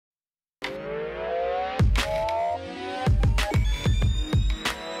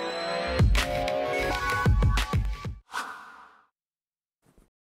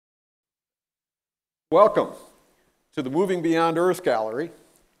Welcome to the Moving Beyond Earth Gallery,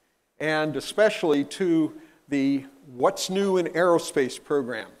 and especially to the What's New in Aerospace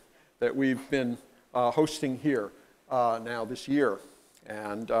program that we've been hosting here now this year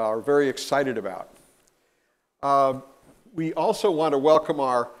and are very excited about. We also want to welcome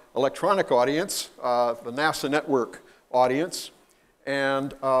our electronic audience, the NASA Network audience,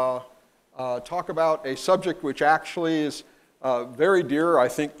 and talk about a subject which actually is very dear, I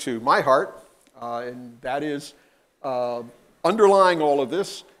think, to my heart. And that is, underlying all of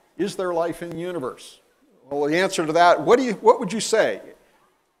this, is there life in the universe? Well, the answer to that, what would you say?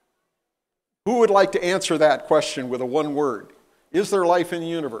 Who would like to answer that question with a one word? Is there life in the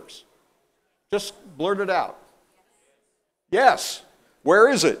universe? Just blurt it out. Yes. Where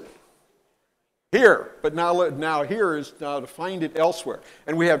is it? Here. But now here is to find it elsewhere.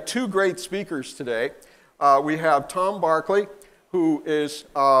 And we have two great speakers today. We have Tom Barclay, who is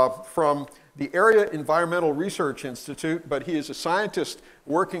from the Area Environmental Research Institute, but he is a scientist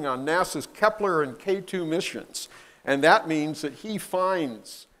working on NASA's Kepler and K2 missions. And that means that he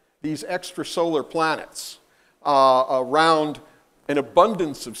finds these extrasolar planets around an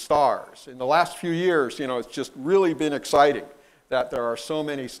abundance of stars. In the last few years, it's just really been exciting that there are so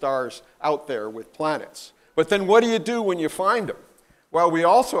many stars out there with planets. But then what do you do when you find them? Well, we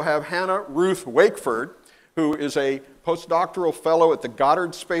also have Hannah Ruth Wakeford, who is a postdoctoral fellow at the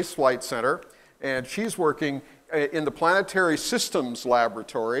Goddard Space Flight Center, and she's working in the Planetary Systems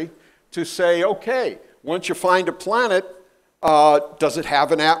Laboratory to say, okay, once you find a planet, does it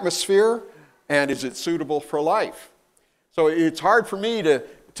have an atmosphere, and is it suitable for life? So it's hard for me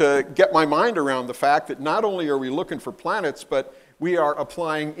to get my mind around the fact that not only are we looking for planets, but we are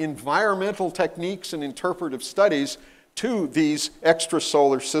applying environmental techniques and interpretive studies to these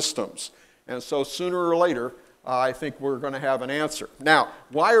extrasolar systems. And so sooner or later, I think we're going to have an answer. Now,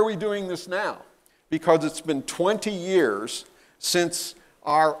 why are we doing this now? Because it's been 20 years since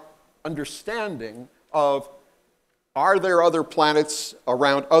our understanding of are there other planets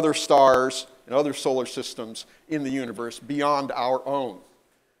around other stars and other solar systems in the universe beyond our own.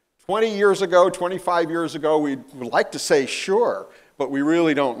 20 years ago, 25 years ago, we would like to say sure, but we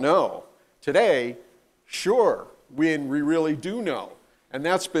really don't know. Today, sure, we really do know. And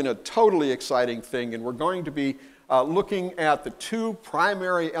that's been a totally exciting thing, and we're going to be looking at the two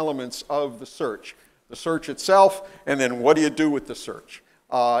primary elements of the search itself, and then what do you do with the search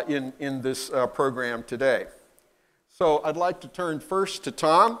in this program today. So I'd like to turn first to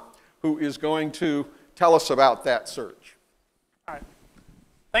Tom, who is going to tell us about that search. All right.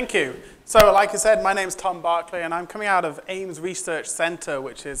 Thank you. So like I said, my name is Tom Barclay, and I'm coming out of Ames Research Center,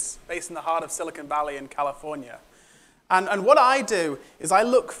 which is based in the heart of Silicon Valley in California. And what I do is I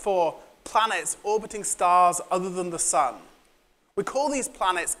look for planets orbiting stars other than the sun. We call these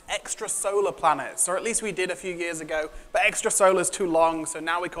planets extrasolar planets, or at least we did a few years ago, but extrasolar is too long, so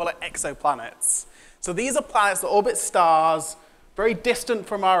now we call it exoplanets. So these are planets that orbit stars very distant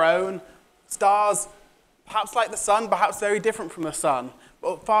from our own, stars perhaps like the sun, perhaps very different from the sun,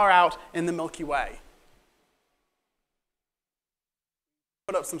 but far out in the Milky Way.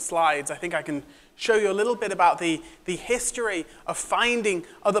 Put up some slides. I think I can show you a little bit about the history of finding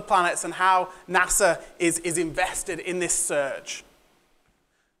other planets and how NASA is invested in this search.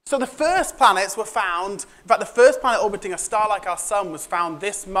 So the first planets were found, in fact, the first planet orbiting a star like our sun was found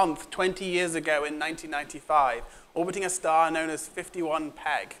this month, 20 years ago in 1995, orbiting a star known as 51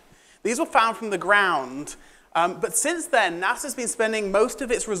 Peg. These were found from the ground, but since then, NASA's been spending most of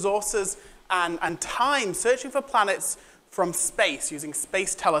its resources and time searching for planets from space using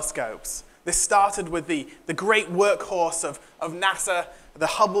space telescopes. This started with the great workhorse of NASA, the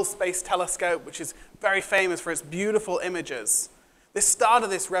Hubble Space Telescope, which is very famous for its beautiful images. This started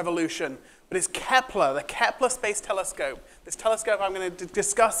this revolution, but it's Kepler, the Kepler Space Telescope, this telescope I'm going to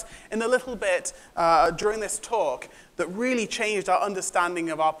discuss in a little bit during this talk, that really changed our understanding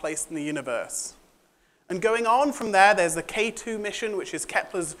of our place in the universe. And going on from there, there's the K2 mission, which is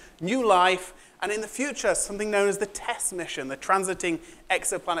Kepler's new life, and in the future, something known as the TESS mission, the Transiting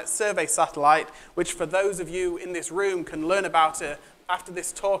Exoplanet Survey Satellite, which for those of you in this room can learn about it after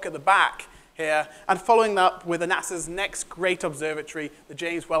this talk at the back here, and following up with NASA's next great observatory, the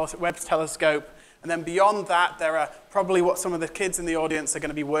James Webb Telescope. And then beyond that, there are probably what some of the kids in the audience are going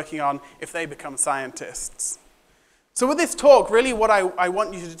to be working on if they become scientists. So with this talk, really what I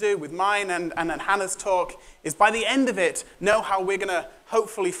want you to do with mine and Hannah's talk is by the end of it, know how we're going to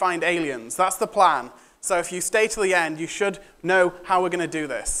hopefully find aliens. That's the plan. So if you stay till the end, you should know how we're going to do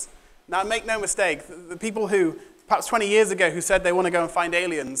this. Now make no mistake, the people who, perhaps 20 years ago, who said they want to go and find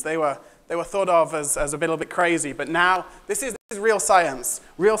aliens, they were they were thought of as a little bit crazy. But now, this is real science.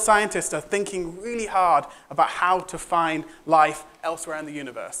 Real scientists are thinking really hard about how to find life elsewhere in the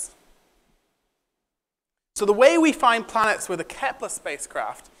universe. So the way we find planets with a Kepler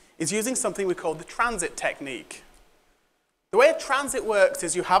spacecraft is using something we call the transit technique. The way a transit works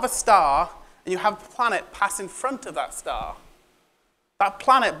is you have a star, and you have a planet pass in front of that star. That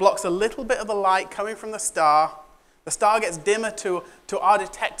planet blocks a little bit of the light coming from the star. The star gets dimmer to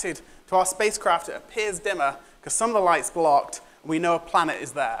our spacecraft. It appears dimmer because some of the light's blocked, and we know a planet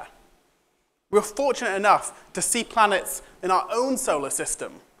is there. We're fortunate enough to see planets in our own solar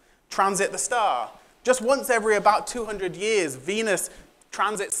system transit the star. Just once every about 200 years, Venus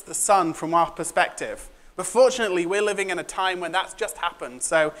transits the sun from our perspective. But fortunately, we're living in a time when that's just happened.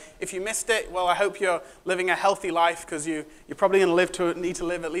 So if you missed it, well, I hope you're living a healthy life, because you're probably going to need to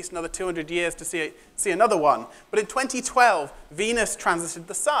live at least another 200 years to see another one. But in 2012, Venus transited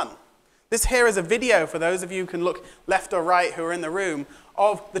the sun. This here is a video, for those of you who can look left or right who are in the room,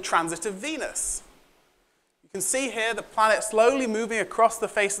 of the transit of Venus. You can see here the planet slowly moving across the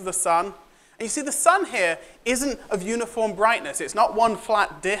face of the sun. And you see the sun here isn't of uniform brightness. It's not one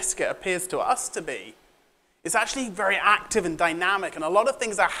flat disk it appears to us to be. It's actually very active and dynamic, and a lot of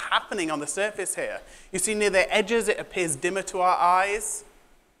things are happening on the surface here. You see near the edges, it appears dimmer to our eyes.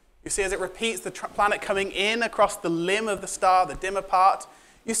 You see as it repeats, the planet coming in across the limb of the star, the dimmer part.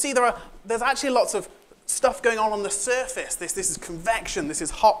 You see there's actually lots of stuff going on the surface. This is convection. This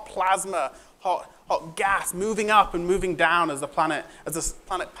is hot plasma, hot gas moving up and moving down as the planet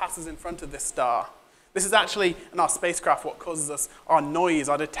passes in front of this star. This is actually, in our spacecraft, what causes us our noise.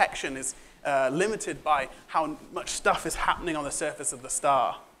 Our detection is limited by how much stuff is happening on the surface of the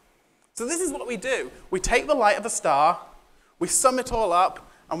star. So this is what we do. We take the light of a star, we sum it all up,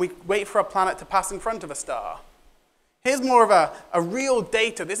 and we wait for a planet to pass in front of a star. Here's more of a real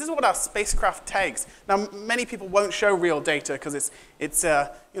data. This is what our spacecraft takes. Now, many people won't show real data because it's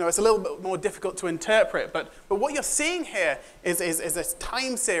a little bit more difficult to interpret. But what you're seeing here is this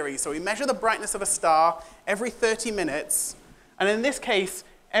time series. So we measure the brightness of a star every 30 minutes. And in this case,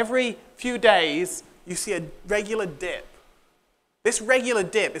 every few days, you see a regular dip. This regular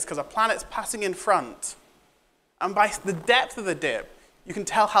dip is because a planet's passing in front. And by the depth of the dip, you can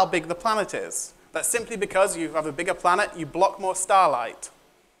tell how big the planet is. That's simply because you have a bigger planet, you block more starlight.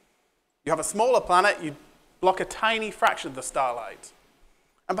 You have a smaller planet, you block a tiny fraction of the starlight.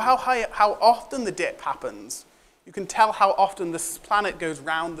 And by how often the dip happens, you can tell how often this planet goes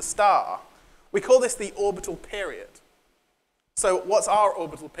round the star. We call this the orbital period. So what's our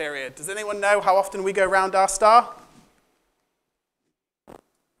orbital period? Does anyone know how often we go round our star?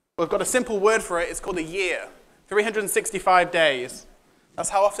 We've got a simple word for it. It's called a year. 365 days. That's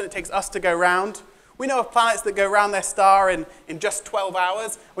how often it takes us to go round. We know of planets that go round their star in just 12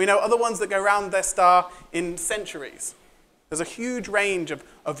 hours. We know other ones that go round their star in centuries. There's a huge range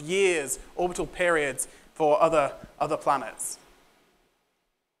of years, orbital periods, for other planets.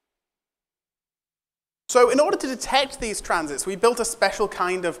 So in order to detect these transits, we built a special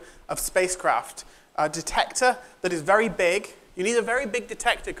kind of spacecraft, a detector that is very big. You need a very big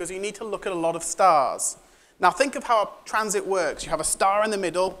detector because you need to look at a lot of stars. Now think of how a transit works. You have a star in the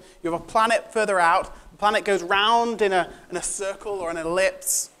middle, you have a planet further out, the planet goes round in a circle or an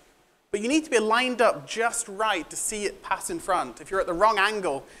ellipse, but you need to be lined up just right to see it pass in front. If you're at the wrong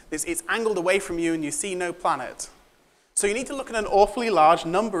angle, it's angled away from you and you see no planet. So you need to look at an awfully large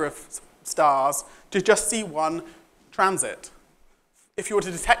number of stars to just see one transit. If you were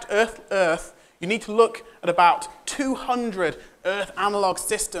to detect Earth, you need to look at about 200 Earth analog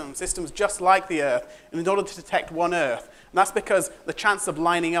systems just like the Earth, in order to detect one Earth. And that's because the chance of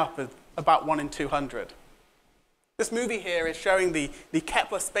lining up is about 1 in 200. This movie here is showing the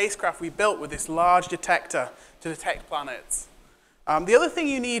Kepler spacecraft we built with this large detector to detect planets. The other thing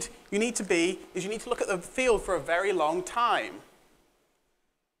you need to look at the field for a very long time.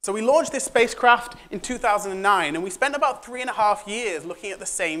 So we launched this spacecraft in 2009, and we spent about 3.5 years looking at the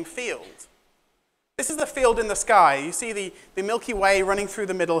same field. This is the field in the sky. You see the Milky Way running through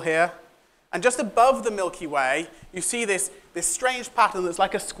the middle here. And just above the Milky Way, you see this strange pattern that's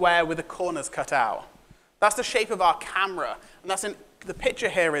like a square with the corners cut out. That's the shape of our camera. And the picture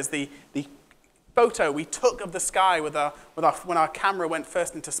here is the photo we took of the sky when our camera went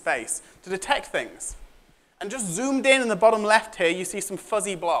first into space to detect things. And just zoomed in the bottom left here, you see some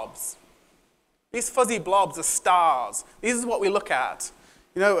fuzzy blobs. These fuzzy blobs are stars. This is what we look at.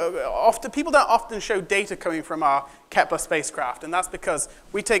 You know, people don't often show data coming from our Kepler spacecraft, and that's because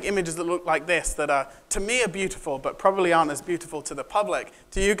we take images that look like this that to me are beautiful, but probably aren't as beautiful to the public,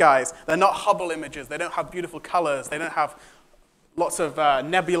 to you guys. They're not Hubble images. They don't have beautiful colors. They don't have lots of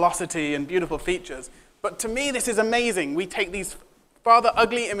nebulosity and beautiful features. But to me, this is amazing. We take these rather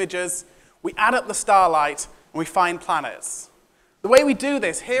ugly images, we add up the starlight, and we find planets. The way we do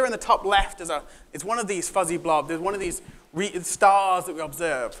this, here in the top left is one of these fuzzy blobs. There's one of these stars that we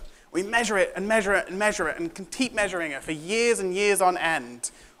observe. We measure it and measure it and measure it and can keep measuring it for years and years on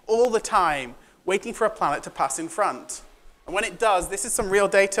end, all the time, waiting for a planet to pass in front. And when it does, this is some real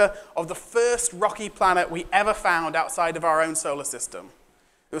data of the first rocky planet we ever found outside of our own solar system.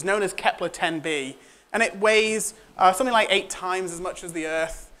 It was known as Kepler 10b, and it weighs something like 8 times as much as the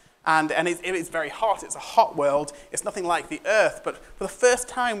Earth. And it's very hot. It's a hot world. It's nothing like the Earth. But for the first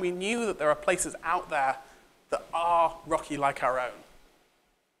time, we knew that there are places out there that are rocky like our own.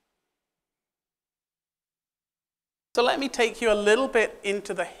 So let me take you a little bit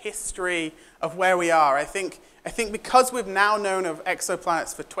into the history of where we are. I think because we've now known of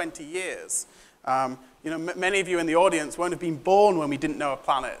exoplanets for 20 years, many of you in the audience won't have been born when we didn't know of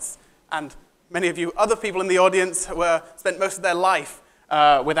planets. And many of you other people in the audience spent most of their life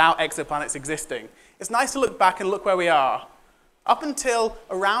without exoplanets existing. It's nice to look back and look where we are. Up until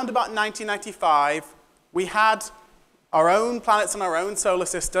around about 1995, we had our own planets in our own solar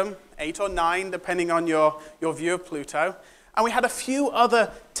system, 8 or 9, depending on your view of Pluto. And we had a few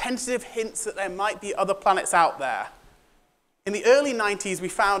other tentative hints that there might be other planets out there. In the early 90s, we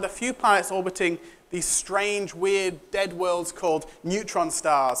found a few planets orbiting these strange, weird, dead worlds called neutron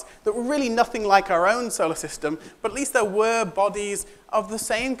stars that were really nothing like our own solar system, but at least there were bodies of the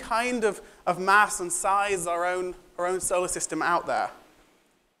same kind of mass and size as our own solar system out there.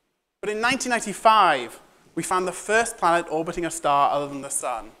 But in 1995, we found the first planet orbiting a star other than the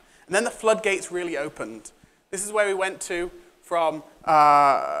sun. And then the floodgates really opened. This is where we went to from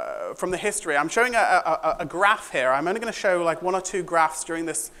the history. I'm showing a graph here. I'm only going to show like 1 or 2 graphs during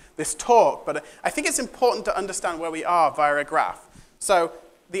this talk, but I think it's important to understand where we are via a graph. So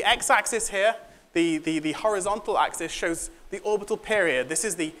the x-axis here, the horizontal axis, shows the orbital period. This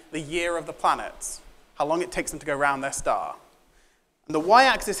is the year of the planets, how long it takes them to go around their star. And the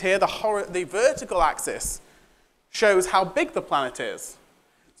y-axis here, the vertical axis, shows how big the planet is.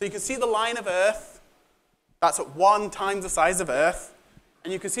 So you can see the line of Earth. That's at 1 times the size of Earth.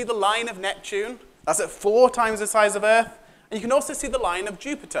 And you can see the line of Neptune. That's at 4 times the size of Earth. And you can also see the line of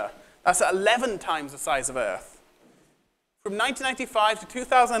Jupiter. That's at 11 times the size of Earth. From 1995 to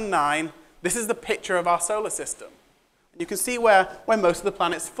 2009, this is the picture of our solar system. And you can see where most of the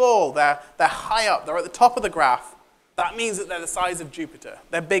planets fall. They're high up. They're at the top of the graph. That means that they're the size of Jupiter.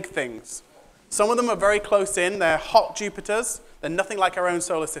 They're big things. Some of them are very close in. They're hot Jupiters. They're nothing like our own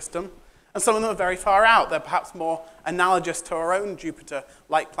solar system. And some of them are very far out. They're perhaps more analogous to our own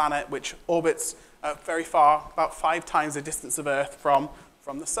Jupiter-like planet, which orbits very far, about 5 times the distance of Earth from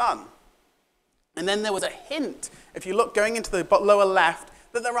the sun. And then there was a hint, if you look going into the lower left,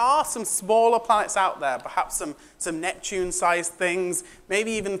 that there are some smaller planets out there, perhaps some Neptune-sized things,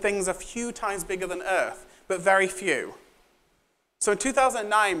 maybe even things a few times bigger than Earth, but very few. So in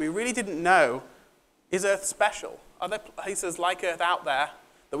 2009, we really didn't know, is Earth special? Are there places like Earth out there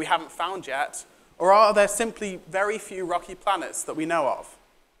that we haven't found yet? Or are there simply very few rocky planets that we know of?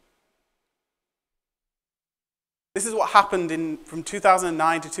 This is what happened from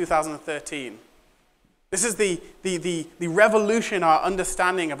 2009 to 2013. This is the revolution in our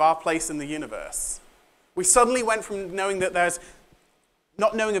understanding of our place in the universe. We suddenly went from knowing that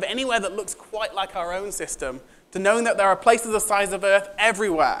not knowing of anywhere that looks quite like our own system, to knowing that there are places the size of Earth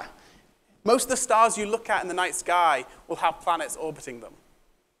everywhere. Most of the stars you look at in the night sky will have planets orbiting them.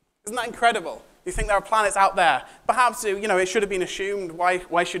 Isn't that incredible? You think there are planets out there. Perhaps it should have been assumed,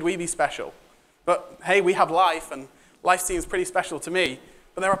 why should we be special? But hey, we have life, and life seems pretty special to me.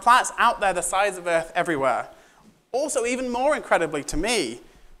 But there are planets out there the size of Earth everywhere. Also, even more incredibly to me,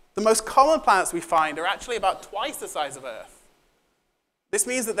 the most common planets we find are actually about twice the size of Earth. This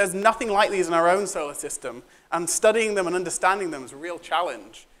means that there's nothing like these in our own solar system, and studying them and understanding them is a real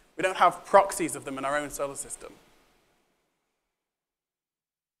challenge. We don't have proxies of them in our own solar system.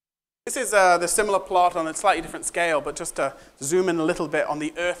 This is the similar plot on a slightly different scale, but just to zoom in a little bit on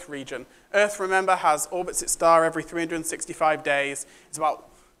the Earth region. Earth, remember, orbits its star every 365 days. It's about,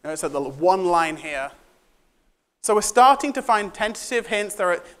 it's at the one line here. So we're starting to find tentative hints.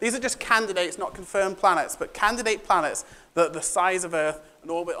 These are just candidates, not confirmed planets, but candidate planets that are the size of Earth and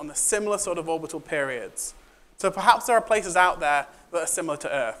orbit on the similar sort of orbital periods. So perhaps there are places out there that are similar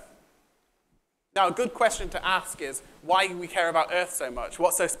to Earth. Now, a good question to ask is, why do we care about Earth so much?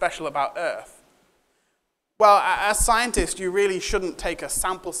 What's so special about Earth? Well, as scientists, you really shouldn't take a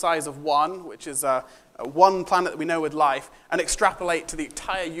sample size of one, which is one planet that we know with life, and extrapolate to the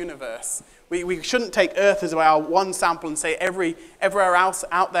entire universe. We shouldn't take Earth as our one sample and say everywhere else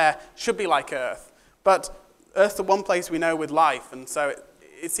out there should be like Earth. But Earth's the one place we know with life, and so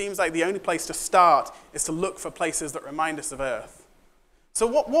it seems like the only place to start is to look for places that remind us of Earth. So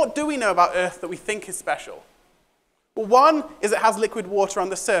what do we know about Earth that we think is special? Well, one is it has liquid water on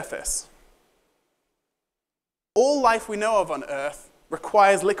the surface. All life we know of on Earth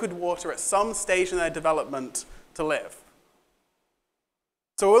requires liquid water at some stage in their development to live.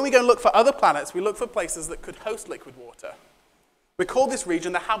 So when we go and look for other planets, we look for places that could host liquid water. We call this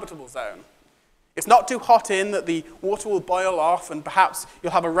region the habitable zone. It's not too hot in that the water will boil off and perhaps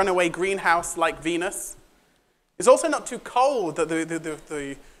you'll have a runaway greenhouse like Venus. It's also not too cold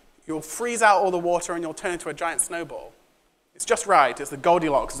that you'll freeze out all the water and you'll turn into a giant snowball. It's just right. It's the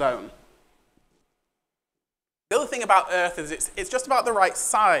Goldilocks zone. The other thing about Earth is it's just about the right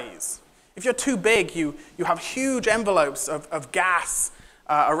size. If you're too big, you have huge envelopes of gas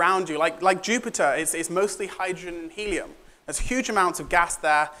around you. Like Jupiter, it's mostly hydrogen and helium. There's huge amounts of gas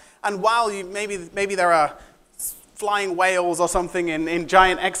there. And while maybe there are flying whales or something in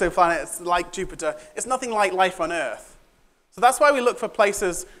giant exoplanets like Jupiter, it's nothing like life on Earth. So that's why we look for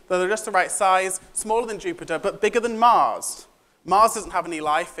places that are just the right size, smaller than Jupiter, but bigger than Mars. Mars doesn't have any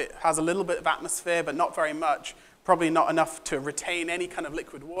life. It has a little bit of atmosphere, but not very much. Probably not enough to retain any kind of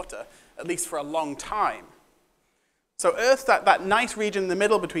liquid water, at least for a long time. So Earth's that nice region in the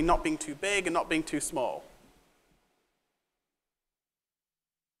middle between not being too big and not being too small.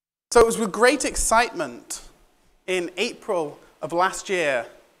 So it was with great excitement in April of last year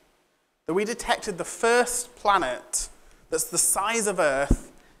that we detected the first planet that's the size of Earth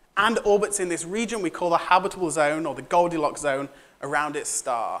and orbits in this region we call the habitable zone, or the Goldilocks zone, around its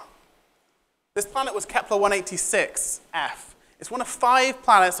star. This planet was Kepler 186f. It's one of 5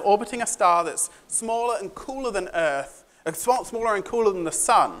 planets orbiting a star that's smaller and cooler than Earth, smaller and cooler than the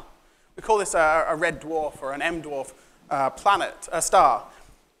Sun. We call this a red dwarf or an M dwarf star.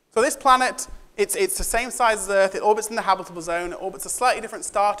 So this planet, it's the same size as Earth. It orbits in the habitable zone. It orbits a slightly different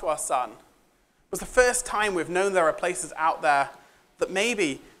star to our Sun. It was the first time we've known there are places out there that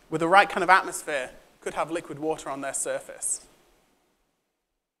maybe, with the right kind of atmosphere, could have liquid water on their surface.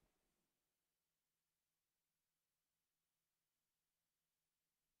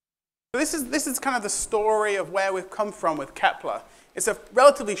 So this is kind of the story of where we've come from with Kepler. It's a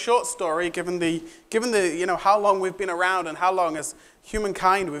relatively short story given the how long we've been around and how long as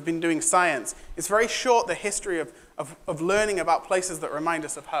humankind we've been doing science. It's very short, the history of learning about places that remind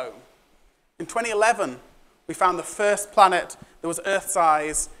us of home. In 2011, we found the first planet that was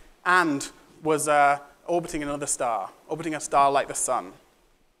Earth-sized and was orbiting another star, orbiting a star like the Sun.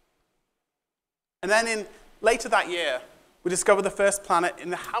 And then later that year, we discovered the first planet in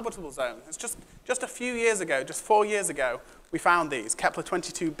the habitable zone. It's just a few years ago, just 4 years ago, we found these. Kepler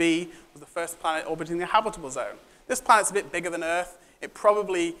 22b was the first planet orbiting the habitable zone. This planet's a bit bigger than Earth. It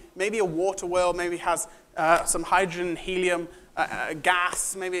probably, maybe a water world, maybe has some hydrogen, helium,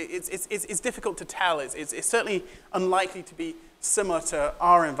 gas. Maybe it's difficult to tell. It's certainly unlikely to be similar to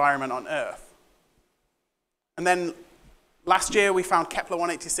our environment on Earth. And then last year, we found Kepler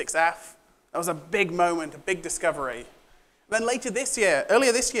 186f. That was a big moment, a big discovery. Then later this year,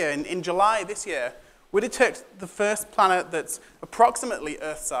 earlier this year, in July this year, we detected the first planet that's approximately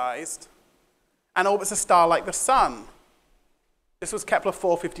Earth-sized and orbits a star like the Sun. This was Kepler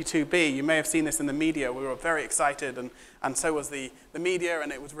 452b. You may have seen this in the media. We were very excited, and so was the media,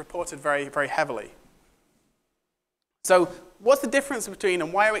 and it was reported very, very heavily. So what's the difference between,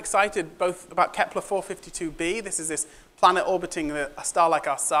 and why are we excited both about Kepler 452b, this is this planet orbiting a star like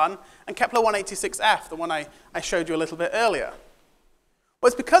our Sun, and Kepler 186f, the one I showed you a little bit earlier? Well,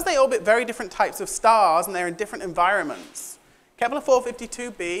 it's because they orbit very different types of stars, and they're in different environments. Kepler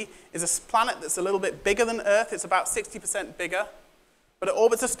 452b is a planet that's a little bit bigger than Earth. It's about 60% bigger, but it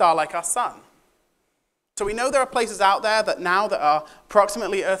orbits a star like our Sun. So we know there are places out there that are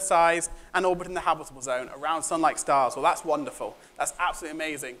approximately Earth-sized and orbit in the habitable zone around Sun-like stars. Well, that's wonderful. That's absolutely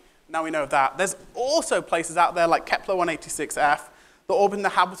amazing. Now we know that. There's also places out there like Kepler 186f that orbit in the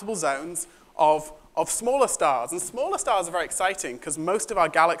habitable zones of smaller stars. And smaller stars are very exciting because most of our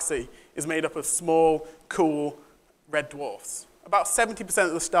galaxy is made up of small, cool red dwarfs. About 70%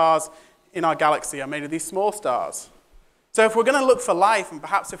 of the stars in our galaxy are made of these small stars. So if we're going to look for life, and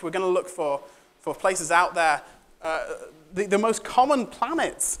perhaps if we're going to look for places out there, the most common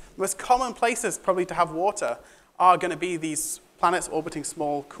planets, the most common places probably to have water are going to be these planets orbiting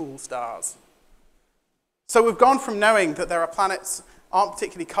small, cool stars. So we've gone from knowing that there are planets aren't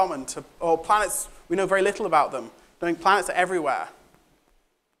particularly common, or planets, we know very little about them. Planets are everywhere.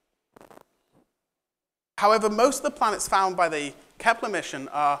 However, most of the planets found by the Kepler mission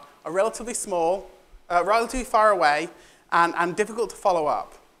are relatively small, relatively far away, and difficult to follow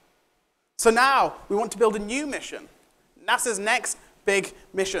up. So now we want to build a new mission. NASA's next big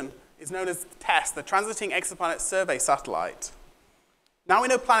mission is known as TESS, the Transiting Exoplanet Survey Satellite. Now we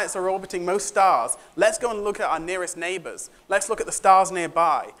know planets are orbiting most stars. Let's go and look at our nearest neighbors. Let's look at the stars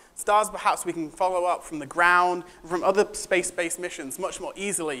nearby. Stars perhaps we can follow up from the ground, from other space-based missions much more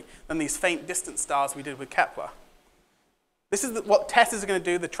easily than these faint distant stars we did with Kepler. This is what TESS is going to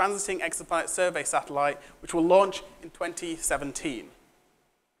do, the Transiting Exoplanet Survey Satellite, which will launch in 2017.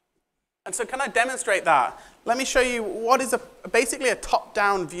 And so can I demonstrate that? Let me show you what is basically a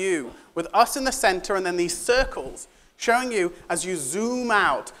top-down view with us in the center and then these circles showing you as you zoom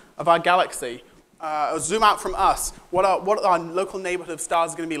out of our galaxy, or zoom out from us, what our local neighborhood of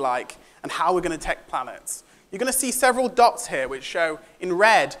stars is going to be like and how we're going to detect planets. You're going to see several dots here which show in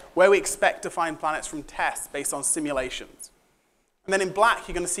red where we expect to find planets from TESS based on simulations. And then in black,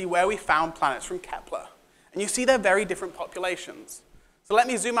 you're going to see where we found planets from Kepler. And you see they're very different populations. So let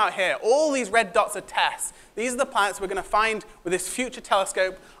me zoom out here. All these red dots are TESS. These are the planets we're going to find with this future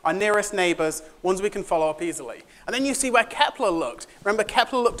telescope, our nearest neighbors, ones we can follow up easily. And then you see where Kepler looked. Remember,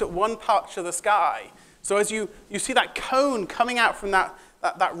 Kepler looked at one patch of the sky. So as you see that cone coming out from that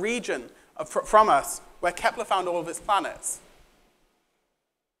region from us, where Kepler found all of its planets.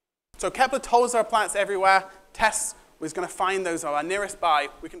 So Kepler told us there are planets everywhere. TESS was going to find those are our nearest by.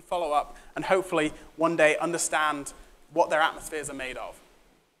 We can follow up and hopefully one day understand what their atmospheres are made of.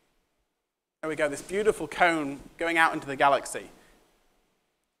 There we go, this beautiful cone going out into the galaxy.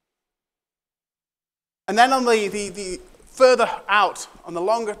 And then on the further out, on the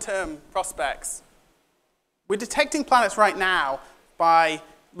longer term prospects, we're detecting planets right now by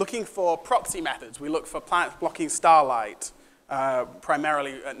looking for proxy methods. We look for planets blocking starlight,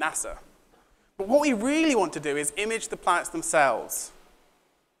 primarily at NASA. But what we really want to do is image the planets themselves.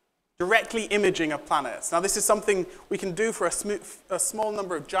 Directly imaging of planets. Now, this is something we can do for a small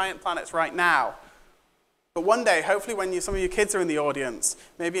number of giant planets right now. But one day, hopefully when some of your kids are in the audience,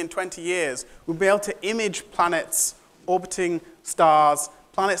 maybe in 20 years, we'll be able to image planets orbiting stars,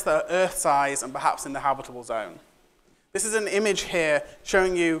 planets that are Earth-size and perhaps in the habitable zone. This is an image here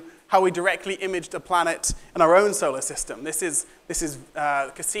showing you how we directly imaged a planet in our own solar system. This is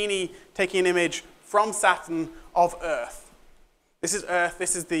Cassini taking an image from Saturn of Earth. This is Earth.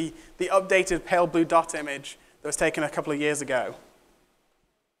 This is the updated pale blue dot image that was taken a couple of years ago.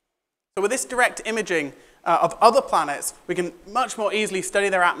 So with this direct imaging of other planets, we can much more easily study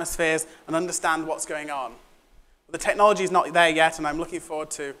their atmospheres and understand what's going on. But the technology is not there yet, and I'm looking forward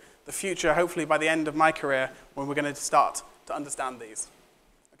to the future, hopefully by the end of my career, when we're going to start to understand these.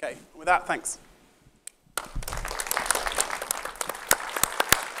 Okay, with that, thanks.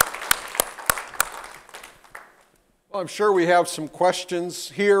 Well, I'm sure we have some questions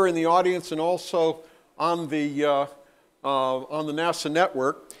here in the audience and also on the NASA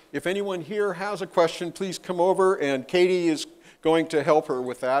network. If anyone here has a question, please come over, and Katie is going to help her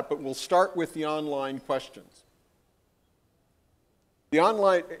with that. But we'll start with the online questions. The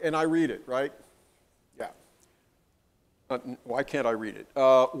online, and I read it, right? Yeah. Why can't I read it?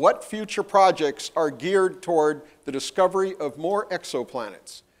 What future projects are geared toward the discovery of more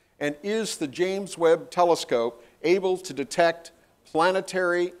exoplanets? And is the James Webb Telescope able to detect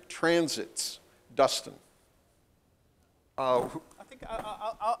planetary transits? Dustin. I think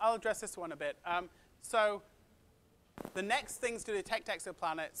I'll address this one a bit. So the next things to detect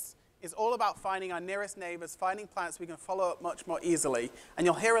exoplanets is all about finding our nearest neighbors, finding planets we can follow up much more easily. And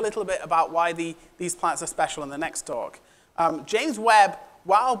you'll hear a little bit about why these planets are special in the next talk. James Webb,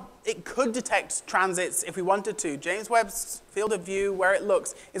 while it could detect transits if we wanted to, James Webb's field of view, where it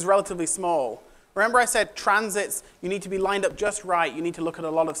looks, is relatively small. Remember I said transits, you need to be lined up just right. You need to look at a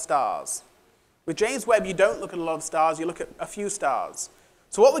lot of stars. With James Webb, you don't look at a lot of stars. You look at a few stars.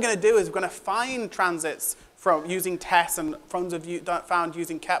 So what we're going to do is we're going to find transits from using TESS and found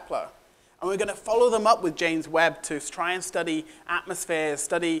using Kepler. And we're going to follow them up with James Webb to try and study atmospheres,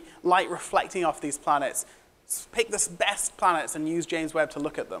 study light reflecting off these planets, pick the best planets and use James Webb to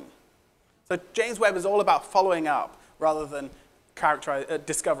look at them. So James Webb is all about following up rather than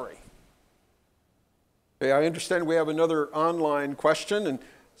discovery. Okay, I understand we have another online question, and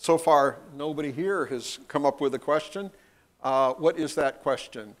so far nobody here has come up with a question. What is that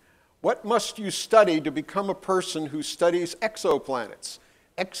question? What must you study to become a person who studies exoplanets?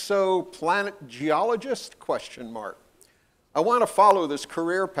 Exoplanet geologist? Question mark. I want to follow this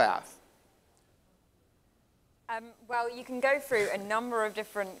career path. Well, you can go through a number of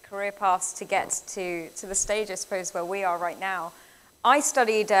different career paths to get to the stage, I suppose, where we are right now. I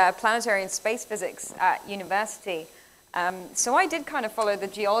studied planetary and space physics at university, so I did kind of follow the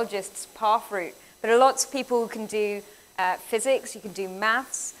geologist's path route, but lots of people can do physics, you can do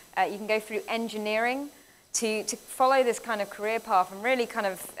maths, you can go through engineering to follow this kind of career path and really kind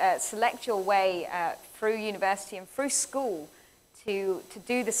of select your way through university and through school to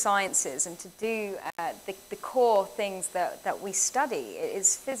do the sciences and to do the core things that we study. It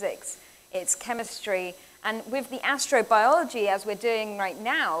is physics, it's chemistry, and with the astrobiology, as we're doing right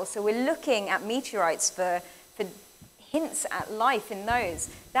now, so we're looking at meteorites for hints at life in those.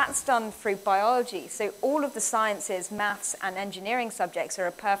 That's done through biology. So all of the sciences, maths, and engineering subjects are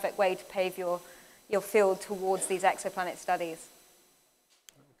a perfect way to pave your field towards these exoplanet studies.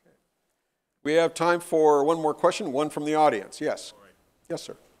 We have time for one more question, one from the audience. Yes. Yes,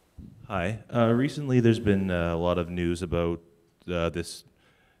 sir. Hi. Recently, there's been a lot of news about this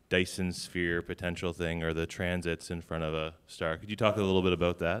Dyson sphere potential thing, or the transits in front of a star. Could you talk a little bit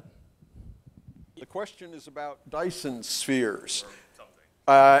about that? The question is about Dyson spheres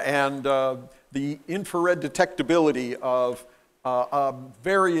and the infrared detectability of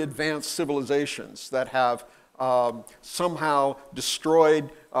very advanced civilizations that have somehow destroyed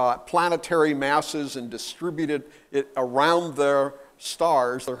planetary masses and distributed it around their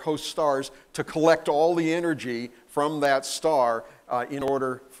stars, their host stars, to collect all the energy from that star in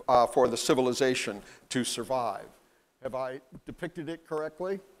order for the civilization to survive. Have I depicted it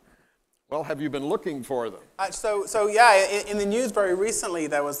correctly? Well, have you been looking for them? So yeah, in the news very recently,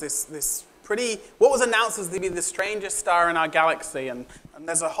 there was this what was announced as to be the strangest star in our galaxy, and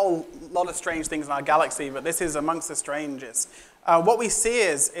there's a whole lot of strange things in our galaxy, but this is amongst the strangest. What we see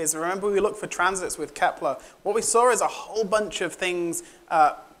is, remember we looked for transits with Kepler, what we saw is a whole bunch of things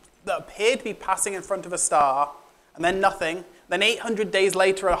that appeared to be passing in front of a star, and then nothing. Then 800 days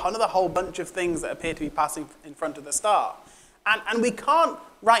later, another whole bunch of things that appear to be passing in front of the star. And we can't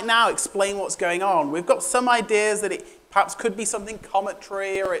right now explain what's going on. We've got some ideas that it perhaps could be something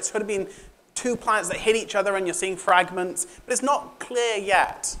cometary, or it could have been two planets that hit each other and you're seeing fragments, but it's not clear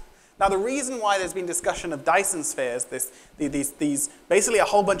yet. Now, the reason why there's been discussion of Dyson spheres, these basically a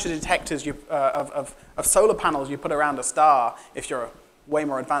whole bunch of detectors of solar panels you put around a star, if you're way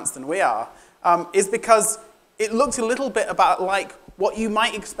more advanced than we are, is because it looks a little bit about like what you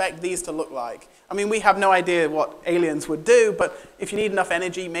might expect these to look like. I mean, we have no idea what aliens would do, but if you need enough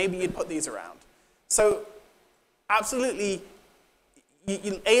energy, maybe you'd put these around. So, absolutely,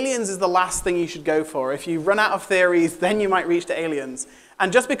 aliens is the last thing you should go for. If you run out of theories, then you might reach to aliens.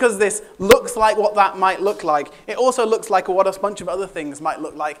 And just because this looks like what that might look like, it also looks like what a bunch of other things might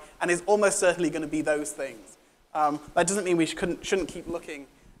look like, and is almost certainly going to be those things. That doesn't mean we shouldn't keep looking.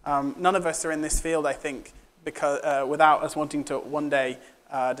 None of us are in this field, I think, because without us wanting to one day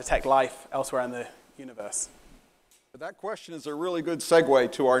detect life elsewhere in the universe. That question is a really good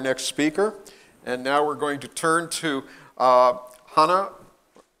segue to our next speaker. And now we're going to turn to Hannah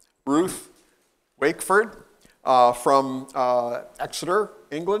Ruth Wakeford from Exeter,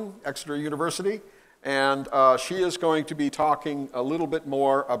 England, Exeter University. And she is going to be talking a little bit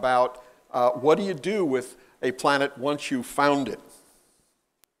more about what do you do with a planet once you've found it.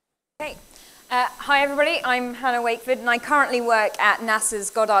 Okay. Hi, everybody. I'm Hannah Wakeford, and I currently work at NASA's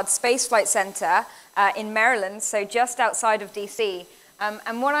Goddard Space Flight Center in Maryland, so just outside of DC.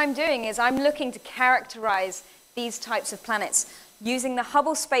 And what I'm doing is I'm looking to characterize these types of planets. Using the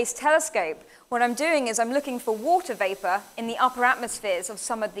Hubble Space Telescope, what I'm doing is I'm looking for water vapor in the upper atmospheres of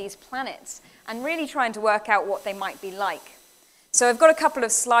some of these planets and really trying to work out what they might be like. So I've got a couple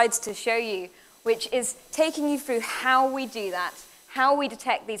of slides to show you, which is taking you through how we do that, how we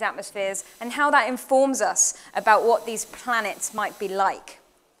detect these atmospheres, and how that informs us about what these planets might be like.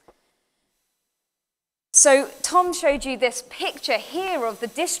 So Tom showed you this picture here of the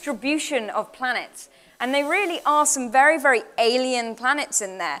distribution of planets. And they really are some very, very alien planets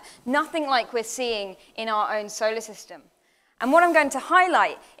in there. Nothing like we're seeing in our own solar system. And what I'm going to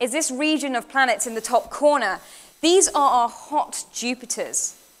highlight is this region of planets in the top corner. These are our hot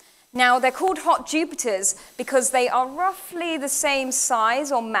Jupiters. Now, they're called hot Jupiters because they are roughly the same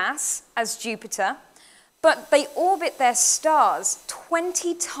size or mass as Jupiter, but they orbit their stars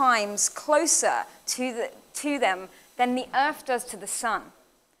 20 times closer to them than the Earth does to the sun.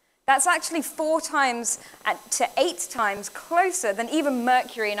 That's actually 4 times to 8 times closer than even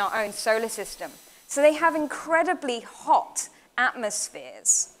Mercury in our own solar system. So they have incredibly hot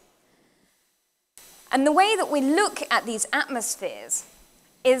atmospheres. And the way that we look at these atmospheres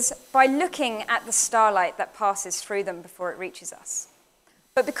is by looking at the starlight that passes through them before it reaches us.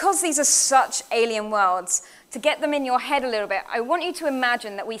 But because these are such alien worlds, to get them in your head a little bit, I want you to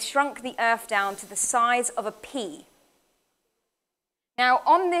imagine that we shrunk the Earth down to the size of a pea. Now,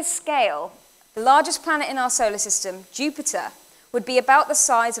 on this scale, the largest planet in our solar system, Jupiter, would be about the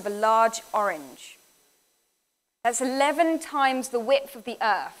size of a large orange. That's 11 times the width of the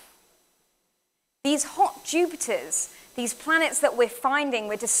Earth. These hot Jupiters, these planets that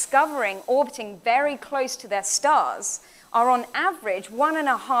we're discovering, orbiting very close to their stars, are on average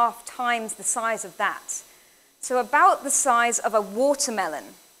 1.5 times the size of that. So about the size of a watermelon.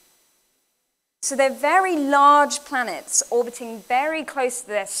 So they're very large planets orbiting very close to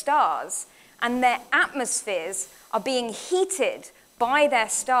their stars, and their atmospheres are being heated by their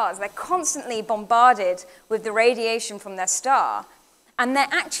stars. They're constantly bombarded with the radiation from their star, and they're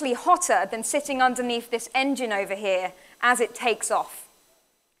actually hotter than sitting underneath this engine over here as it takes off.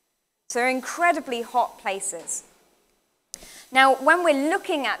 So they're incredibly hot places. Now, when we're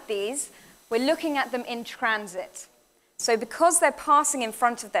looking at these, we're looking at them in transit. So because they're passing in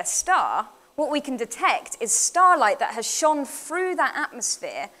front of their star, what we can detect is starlight that has shone through that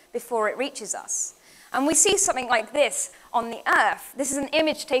atmosphere before it reaches us. And we see something like this on the Earth. This is an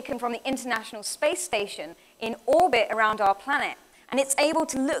image taken from the International Space Station in orbit around our planet. And it's able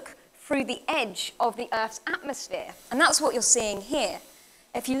to look through the edge of the Earth's atmosphere. And that's what you're seeing here.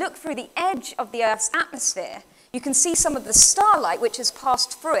 If you look through the edge of the Earth's atmosphere, you can see some of the starlight which has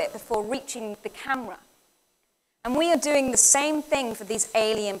passed through it before reaching the camera. And we are doing the same thing for these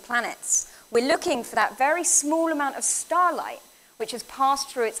alien planets. We're looking for that very small amount of starlight which has passed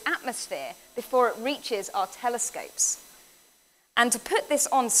through its atmosphere before it reaches our telescopes. And to put this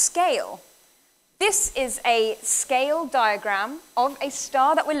on scale, this is a scale diagram of a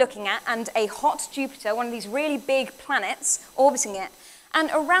star that we're looking at and a hot Jupiter, one of these really big planets orbiting it. And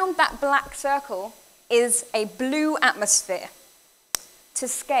around that black circle is a blue atmosphere to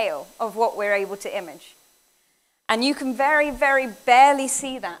scale of what we're able to image. And you can very, very barely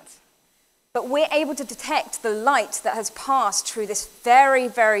see that. But we're able to detect the light that has passed through this very,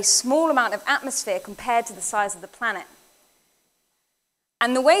 very small amount of atmosphere compared to the size of the planet.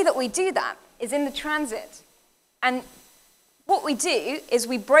 And the way that we do that is in the transit. And what we do is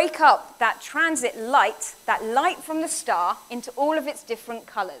we break up that transit light, that light from the star, into all of its different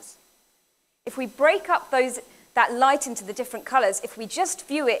colors. If we break up that light into the different colors, if we just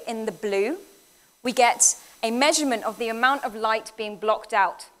view it in the blue, we get a measurement of the amount of light being blocked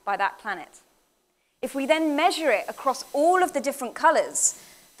out by that planet. If we then measure it across all of the different colors,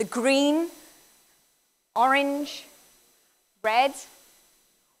 the green, orange, red,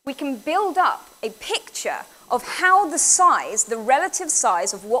 we can build up a picture of how the size, the relative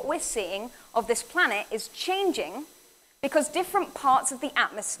size of what we're seeing of this planet is changing because different parts of the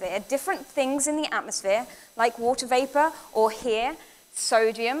atmosphere, different things in the atmosphere, like water vapor or here,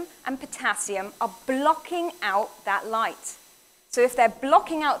 sodium and potassium, are blocking out that light. So if they're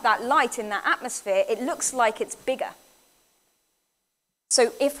blocking out that light in that atmosphere, it looks like it's bigger.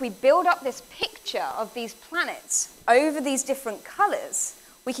 So if we build up this picture of these planets over these different colors,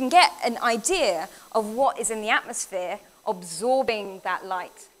 we can get an idea of what is in the atmosphere absorbing that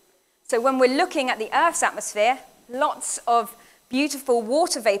light. So when we're looking at the Earth's atmosphere, lots of beautiful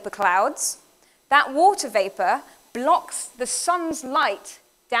water vapor clouds. That water vapor blocks the sun's light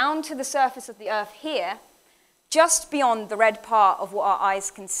down to the surface of the Earth here, just beyond the red part of what our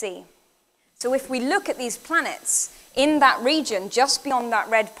eyes can see. So if we look at these planets in that region, just beyond that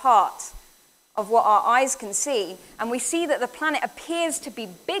red part of what our eyes can see, and we see that the planet appears to be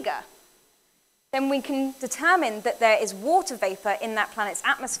bigger, then we can determine that there is water vapor in that planet's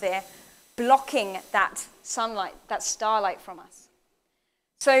atmosphere blocking that sunlight, that starlight from us.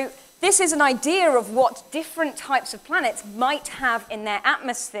 So this is an idea of what different types of planets might have in their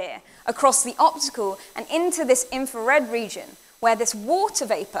atmosphere across the optical and into this infrared region where this water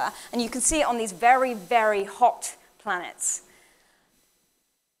vapor, and you can see it on these very, very hot planets,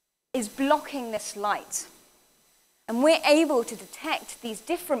 is blocking this light. And we're able to detect these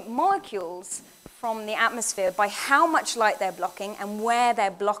different molecules from the atmosphere by how much light they're blocking and where they're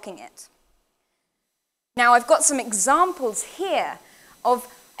blocking it. Now, I've got some examples here of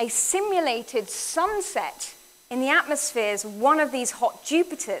a simulated sunset in the atmospheres of one of these hot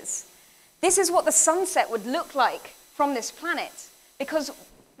Jupiters. This is what the sunset would look like from this planet, because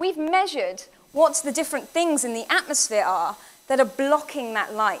we've measured what the different things in the atmosphere are that are blocking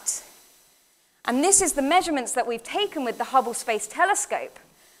that light. And this is the measurements that we've taken with the Hubble Space Telescope.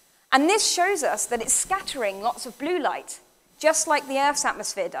 And this shows us that it's scattering lots of blue light, just like the Earth's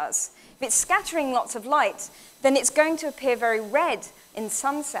atmosphere does. If it's scattering lots of light, then it's going to appear very red in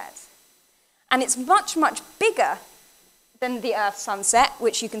sunset. And it's much, much bigger than the Earth's sunset,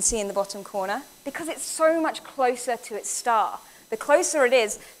 which you can see in the bottom corner, because it's so much closer to its star. The closer it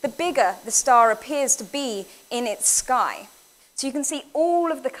is, the bigger the star appears to be in its sky. So you can see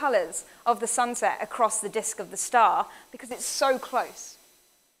all of the colors of the sunset across the disk of the star because it's so close.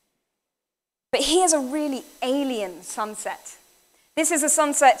 But here's a really alien sunset. This is a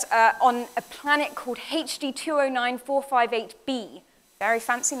sunset on a planet called HD 209458b. Very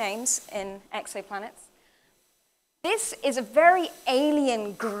fancy names in exoplanets. This is a very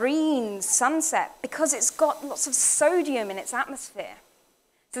alien green sunset because it's got lots of sodium in its atmosphere.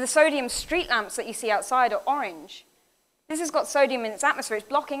 So the sodium street lamps that you see outside are orange. This has got sodium in its atmosphere. It's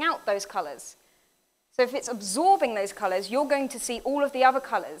blocking out those colors. So if it's absorbing those colors, you're going to see all of the other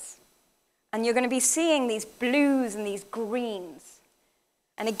colors. And you're going to be seeing these blues and these greens.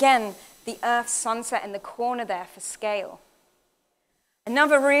 And again, the Earth's sunset in the corner there for scale.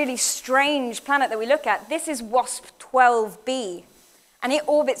 Another really strange planet that we look at, this is WASP-12b, and it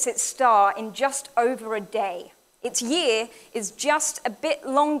orbits its star in just over a day. Its year is just a bit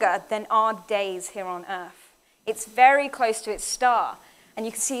longer than our days here on Earth. It's very close to its star, and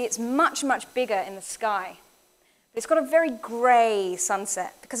you can see it's much, much bigger in the sky. But it's got a very gray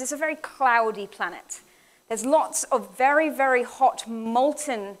sunset because it's a very cloudy planet. There's lots of very, very hot,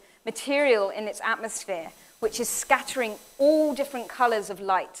 molten material in its atmosphere, which is scattering all different colors of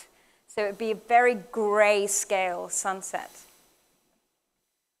light. So it would be a very gray-scale sunset.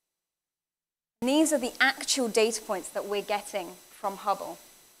 And these are the actual data points that we're getting from Hubble.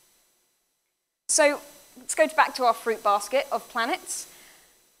 So let's go back to our fruit basket of planets.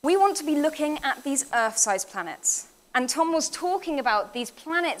 We want to be looking at these Earth-sized planets. And Tom was talking about these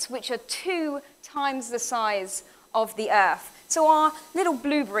planets which are 2 times the size of the Earth. So our little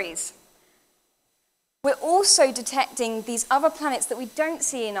blueberries. We're also detecting these other planets that we don't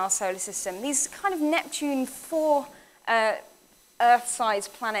see in our solar system, these kind of Neptune 4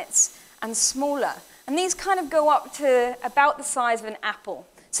 Earth-sized planets and smaller. And these kind of go up to about the size of an apple.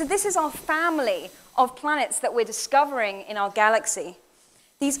 So this is our family of planets that we're discovering in our galaxy.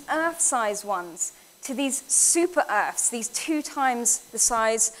 These Earth-sized ones to these super Earths, these 2 times the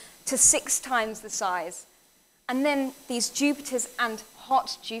size to 6 times the size. And then these Jupiters and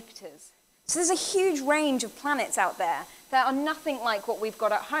hot Jupiters. So there's a huge range of planets out there that are nothing like what we've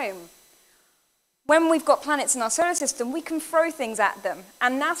got at home. When we've got planets in our solar system, we can throw things at them.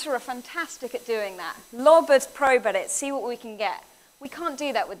 And NASA are fantastic at doing that. Lob a probe at it, see what we can get. We can't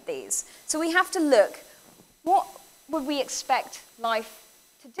do that with these. So we have to look, what would we expect life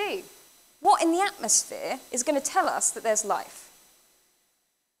to do? What in the atmosphere is going to tell us that there's life?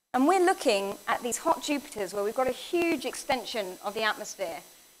 And we're looking at these hot Jupiters where we've got a huge extension of the atmosphere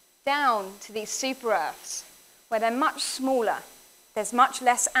down to these super Earths where they're much smaller. There's much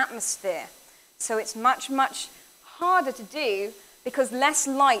less atmosphere. So it's much, much harder to do because less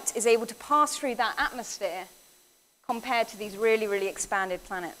light is able to pass through that atmosphere compared to these really, really expanded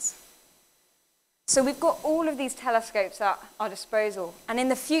planets. So we've got all of these telescopes at our disposal. And in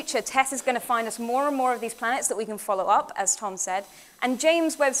the future, TESS is going to find us more and more of these planets that we can follow up, as Tom said. And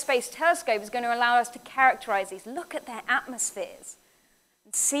James Webb Space Telescope is going to allow us to characterize these, look at their atmospheres,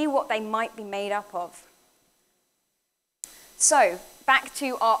 and see what they might be made up of. So back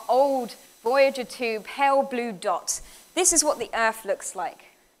to our old Voyager 2 pale blue dot. This is what the Earth looks like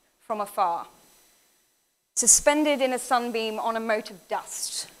from afar, suspended in a sunbeam on a mote of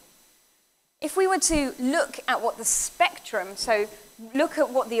dust. If we were to look at what the spectrum, so look at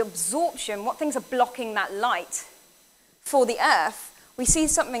what the absorption, what things are blocking that light for the Earth, we see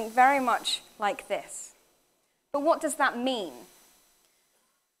something very much like this. But what does that mean?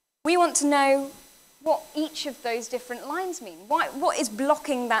 We want to know what each of those different lines mean. What is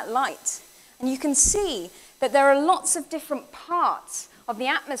blocking that light? And you can see that there are lots of different parts of the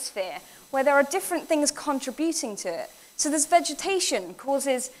atmosphere where there are different things contributing to it. So this vegetation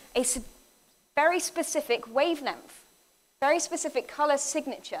causes a very specific wavelength, very specific color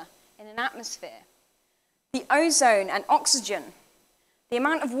signature in an atmosphere. The ozone and oxygen, the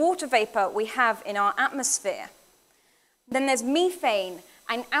amount of water vapor we have in our atmosphere. Then there's methane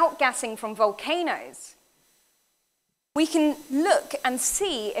and outgassing from volcanoes. We can look and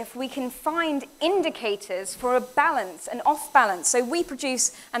see if we can find indicators for a balance, an off balance. So we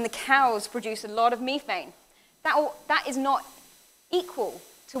produce, and the cows produce a lot of methane. That is not equal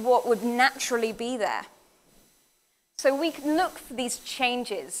to what would naturally be there. So we can look for these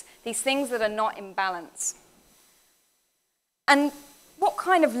changes, these things that are not in balance. And what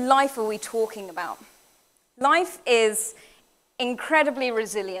kind of life are we talking about? Life is incredibly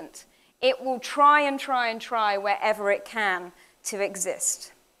resilient. It will try and try and try wherever it can to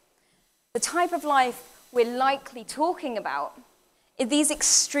exist. The type of life we're likely talking about are these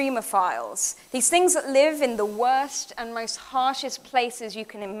extremophiles, these things that live in the worst and most harshest places you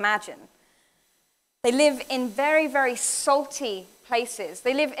can imagine. They live in very, very salty places.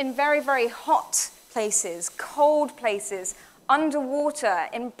 They live in very, very hot places, cold places, underwater,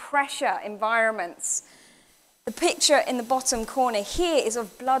 in pressure environments. The picture in the bottom corner here is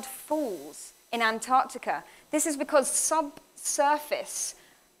of blood falls in Antarctica. This is because subsurface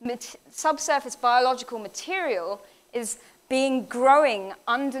biological material is growing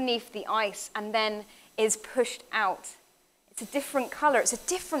underneath the ice and then is pushed out. It's a different color. It's a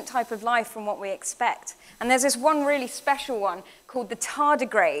different type of life from what we expect. And there's this one really special one called the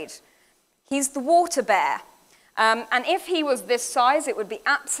tardigrade. He's the water bear. And if he was this size, it would be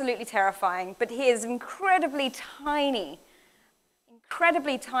absolutely terrifying. But he is incredibly tiny.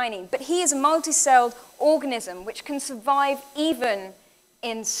 Incredibly tiny. But he is a multicelled organism which can survive even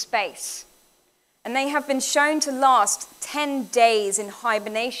in space. And they have been shown to last 10 days in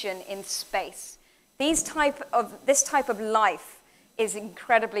hibernation in space. This type of life is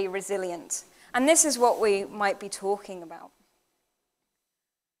incredibly resilient. And this is what we might be talking about.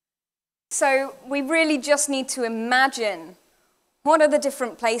 So we really just need to imagine what are the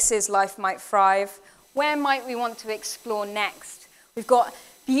different places life might thrive, where might we want to explore next. We've got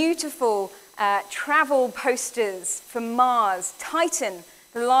beautiful travel posters for Mars, Titan,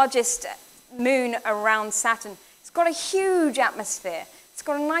 the largest moon around Saturn. It's got a huge atmosphere. It's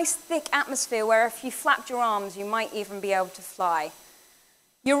got a nice thick atmosphere where if you flapped your arms, you might even be able to fly.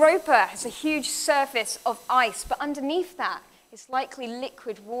 Europa has a huge surface of ice, but underneath that is likely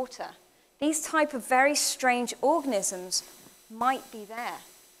liquid water. These type of very strange organisms might be there.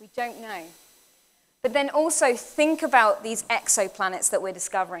 We don't know. But then also think about these exoplanets that we're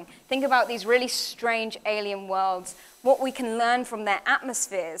discovering. Think about these really strange alien worlds, what we can learn from their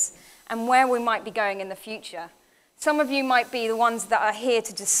atmospheres, and where we might be going in the future. Some of you might be the ones that are here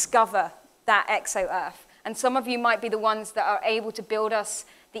to discover that exo-Earth, and some of you might be the ones that are able to build us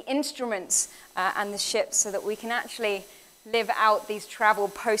the instruments and the ships so that we can actually live out these travel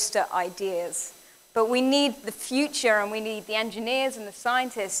poster ideas. But we need the future, and we need the engineers and the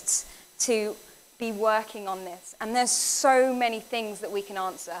scientists to be working on this. And there's so many things that we can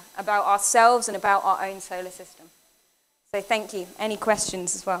answer about ourselves and about our own solar system. So thank you. Any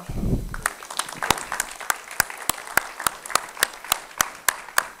questions as well?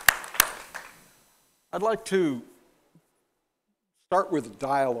 I'd like to start with a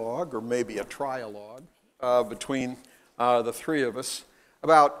dialogue, or maybe a trialogue, between the three of us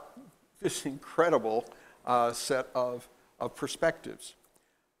about this incredible set of perspectives.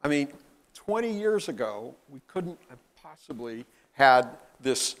 I mean, 20 years ago, we couldn't have possibly had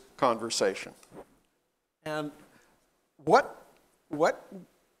this conversation. And what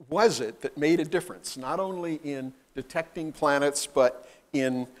was it that made a difference, not only in detecting planets, but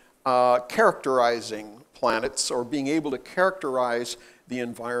in characterizing planets, or being able to characterize the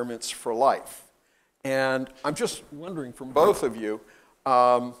environments for life? And I'm just wondering from both of you,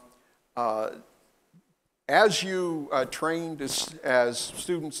 as you trained as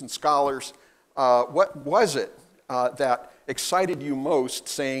students and scholars, what was it that excited you most,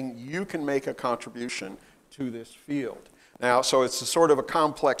 saying you can make a contribution to this field? Now, so it's a sort of a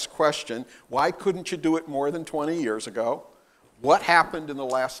complex question. Why couldn't you do it more than 20 years ago? What happened in the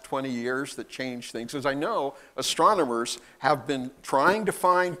last 20 years that changed things? As I know, astronomers have been trying to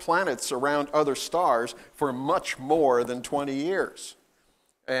find planets around other stars for much more than 20 years.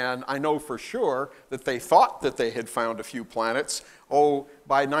 And I know for sure that they thought that they had found a few planets,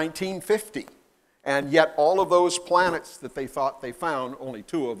 by 1950. And yet all of those planets that they thought they found, only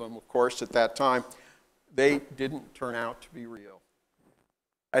 2 of them, of course, at that time, they didn't turn out to be real.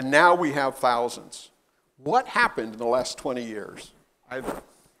 And now we have thousands. What happened in the last 20 years?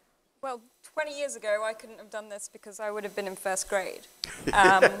 Well, 20 years ago, I couldn't have done this because I would have been in first grade.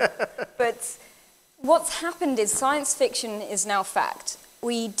 But what's happened is science fiction is now fact.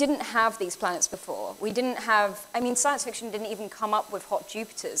 We didn't have these planets before. We didn't have, I mean, science fiction didn't even come up with hot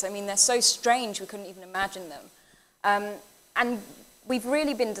Jupiters. I mean, they're so strange we couldn't even imagine them. And we've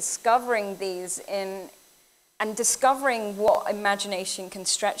really been discovering these and discovering what imagination can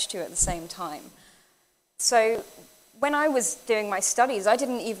stretch to at the same time. So when I was doing my studies, I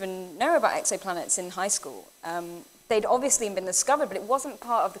didn't even know about exoplanets in high school. They'd obviously been discovered, but it wasn't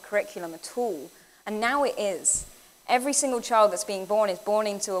part of the curriculum at all. And now it is. Every single child that's being born is born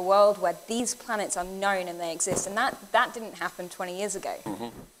into a world where these planets are known and they exist. And that didn't happen 20 years ago.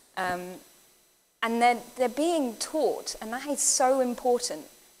 Mm-hmm. And they're being taught, and that is so important.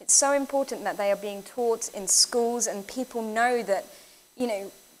 It's so important that they are being taught in schools, and people know that, you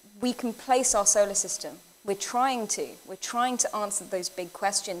know, we can place our solar system. We're trying to answer those big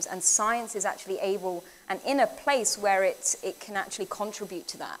questions, and science is actually able and in a place where it can actually contribute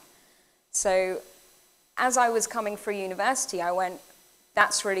to that. So as I was coming through university, I went,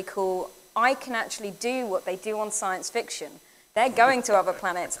 that's really cool. I can actually do what they do on science fiction. They're going to other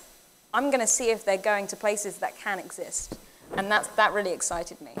planets. I'm going to see if they're going to places that can exist. And that really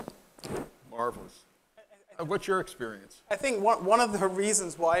excited me. Marvelous. What's your experience? I think one of the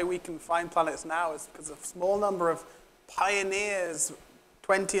reasons why we can find planets now is because a small number of pioneers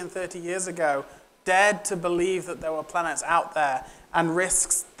 20 and 30 years ago dared to believe that there were planets out there and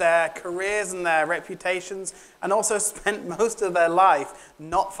risked their careers and their reputations, and also spent most of their life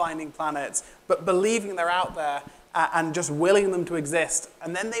not finding planets, but believing they're out there and just willing them to exist.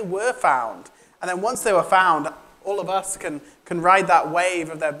 And then they were found. And then once they were found, all of us can ride that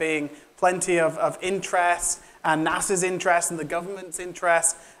wave of there being plenty of interest, and NASA's interest, and the government's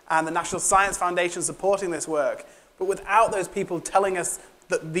interest, and the National Science Foundation supporting this work. But without those people telling us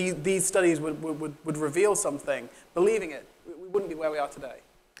that these studies would reveal something, believing it, we wouldn't be where we are today.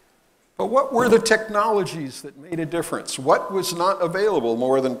 But what were the technologies that made a difference? What was not available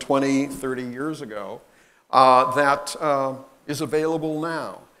more than 20, 30 years ago that is available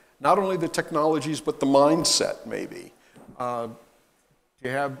now? Not only the technologies, but the mindset, maybe. Do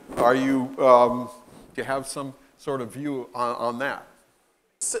you have some sort of view on that?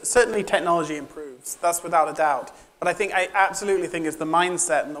 Certainly technology improves, that's without a doubt. But I absolutely think it's the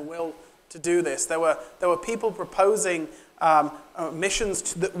mindset and the will to do this. There were people proposing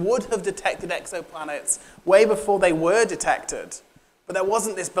missions that would have detected exoplanets way before they were detected. But there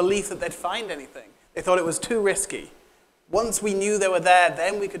wasn't this belief that they'd find anything. They thought it was too risky. Once we knew they were there,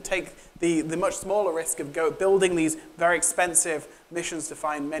 then we could take the much smaller risk of building these very expensive missions to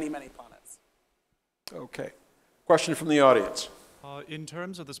find many, many planets. Okay. Question from the audience. In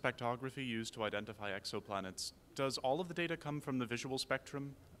terms of the spectrography used to identify exoplanets, does all of the data come from the visual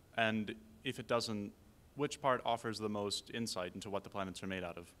spectrum? And if it doesn't, which part offers the most insight into what the planets are made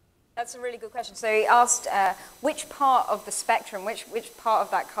out of? That's a really good question. So he asked which part of the spectrum, which part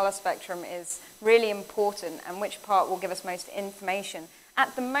of that color spectrum is really important and which part will give us most information.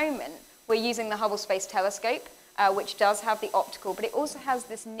 At the moment, we're using the Hubble Space Telescope, which does have the optical, but it also has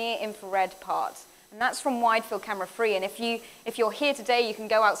this near-infrared part. And that's from Wide Field Camera 3. And if you're here today, you can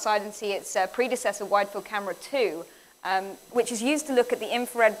go outside and see its predecessor, Wide Field Camera 2, which is used to look at the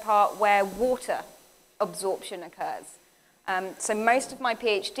infrared part where water absorption occurs. So most of my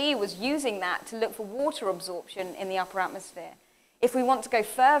PhD was using that to look for water absorption in the upper atmosphere. If we want to go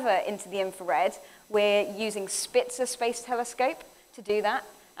further into the infrared, we're using Spitzer Space Telescope to do that.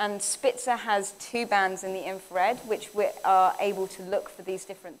 And Spitzer has 2 bands in the infrared, which we are able to look for these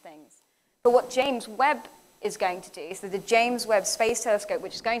different things. But what James Webb is going to do, so the James Webb Space Telescope,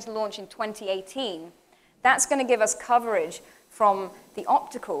 which is going to launch in 2018, that's going to give us coverage from the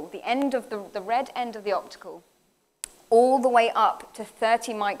optical, the end of the red end of the optical, all the way up to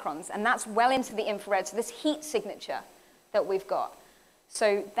 30 microns, and that's well into the infrared, so this heat signature that we've got.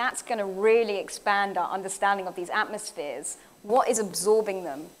 So that's going to really expand our understanding of these atmospheres, what is absorbing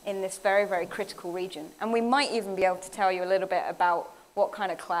them in this very, very critical region. And we might even be able to tell you a little bit about what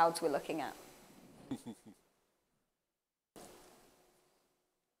kind of clouds we're looking at.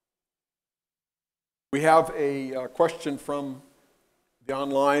 We have a question from the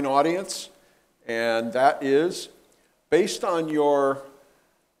online audience, and that is, based on your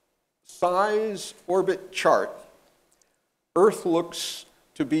size orbit chart, Earth looks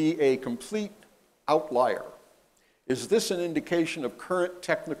to be a complete outlier. Is this an indication of current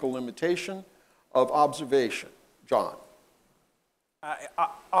technical limitation of observation? John.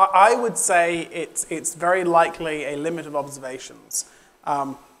 I would say it's very likely a limit of observations.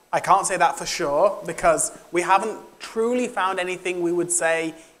 I can't say that for sure because we haven't truly found anything we would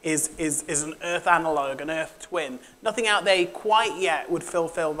say is an Earth analog, an Earth twin. Nothing out there quite yet would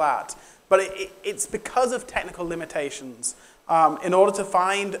fulfill that. But it's because of technical limitations. In order to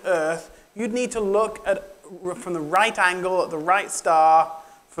find Earth, you'd need to look at from the right angle at the right star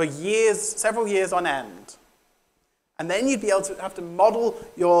for years, several years on end. And then you'd be able to have to model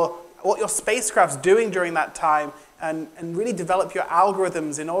what your spacecraft's doing during that time and really develop your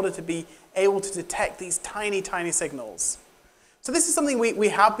algorithms in order to be able to detect these tiny, tiny signals. So this is something we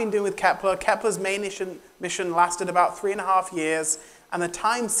have been doing with Kepler. Kepler's main mission lasted about 3.5 years, and the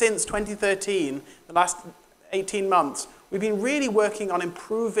time since 2013, the last 18 months, we've been really working on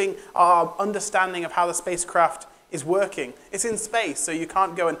improving our understanding of how the spacecraft is working. It's in space, so you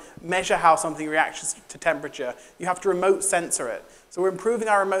can't go and measure how something reacts to temperature. You have to remote sensor it. So we're improving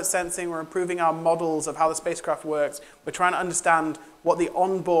our remote sensing, we're improving our models of how the spacecraft works. We're trying to understand what the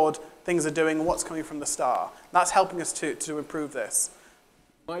onboard things are doing and what's coming from the star. That's helping us to improve this.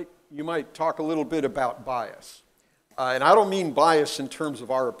 You might talk a little bit about bias. And I don't mean bias in terms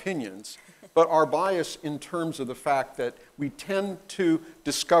of our opinions, but our bias in terms of the fact that we tend to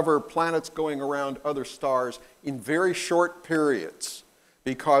discover planets going around other stars in very short periods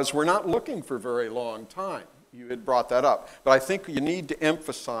because we're not looking for very long time. You had brought that up. But I think you need to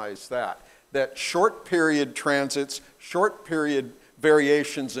emphasize that short period transits, short period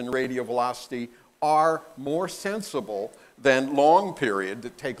variations in radial velocity are more sensible than long period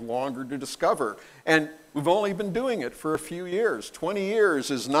that take longer to discover. And we've only been doing it for a few years. 20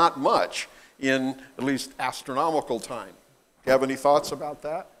 years is not much in at least astronomical time. Do you have any thoughts about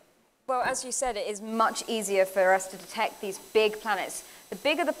that? Well, as you said, it is much easier for us to detect these big planets. The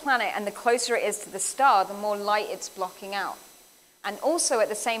bigger the planet and the closer it is to the star, the more light it's blocking out. And also at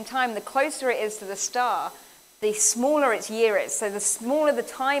the same time, the closer it is to the star, the smaller its year is. So the smaller the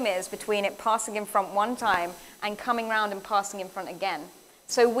time is between it passing in front one time and coming round and passing in front again.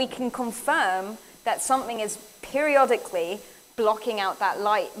 So we can confirm that something is periodically blocking out that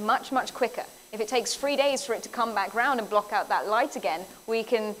light much, much quicker. If it takes 3 days for it to come back round and block out that light again, we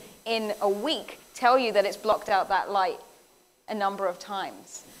can, in a week, tell you that it's blocked out that light a number of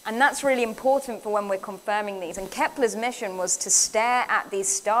times. And that's really important for when we're confirming these. And Kepler's mission was to stare at these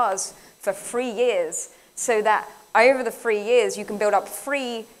stars for 3 years so that over the 3 years you can build up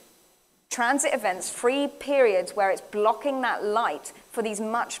 3 transit events, 3 periods where it's blocking that light for these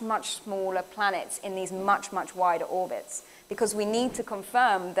much, much smaller planets in these much, much wider orbits. Because we need to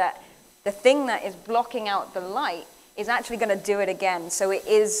confirm that the thing that is blocking out the light is actually going to do it again. So it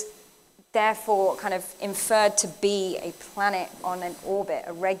is therefore kind of inferred to be a planet on an orbit,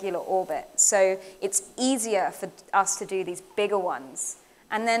 a regular orbit. So it's easier for us to do these bigger ones.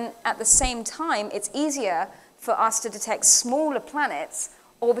 And then at the same time, it's easier for us to detect smaller planets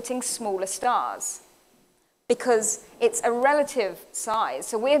orbiting smaller stars because it's a relative size.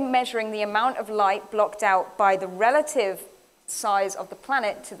 So we're measuring the amount of light blocked out by the relative size of the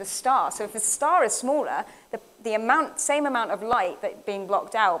planet to the star. So if the star is smaller, the same amount of light that being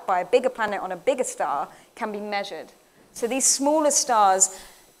blocked out by a bigger planet on a bigger star can be measured. So these smaller stars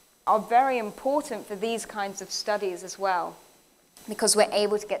are very important for these kinds of studies as well, because we're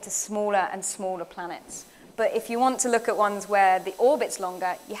able to get to smaller and smaller planets. But if you want to look at ones where the orbit's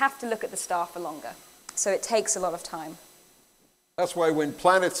longer, you have to look at the star for longer. So it takes a lot of time. That's why when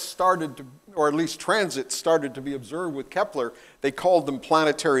planets started to, or at least transits started to be observed with Kepler, they called them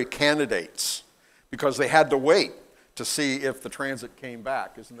planetary candidates because they had to wait to see if the transit came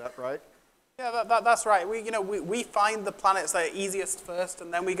back. Isn't that right? Yeah, that's right. We find the planets that are easiest first,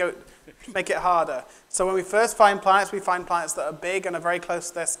 and then we go make it harder. So when we first find planets, we find planets that are big and are very close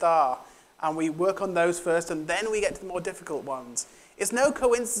to their star. And we work on those first, and then we get to the more difficult ones. It's no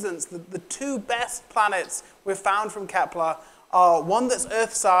coincidence that the 2 best planets we've found from Kepler are one that's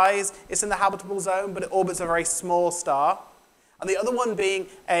Earth-size, it's in the habitable zone, but it orbits a very small star. And the other one being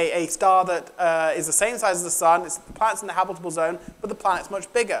a star that is the same size as the Sun. The planet's in the habitable zone, but the planet's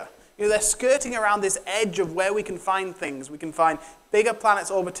much bigger. They're skirting around this edge of where we can find things. We can find bigger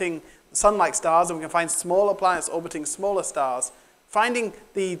planets orbiting Sun-like stars, and we can find smaller planets orbiting smaller stars. Finding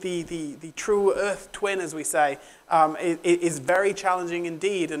the true Earth twin, as we say, is very challenging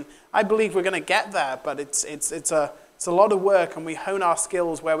indeed. And I believe we're going to get there, but it's a lot of work, and we hone our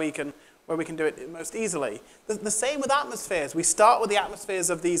skills where we can do it most easily. The same with atmospheres. We start with the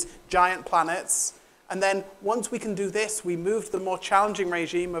atmospheres of these giant planets, and then once we can do this, we move to the more challenging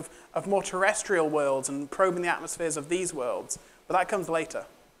regime of more terrestrial worlds and probing the atmospheres of these worlds. But that comes later.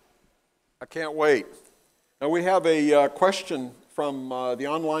 I can't wait. Now we have a question from the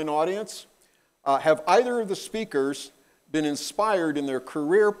online audience. Have either of the speakers been inspired in their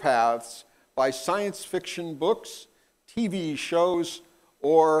career paths by science fiction books, TV shows,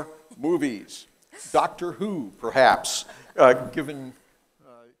 or movies? Doctor Who, perhaps, given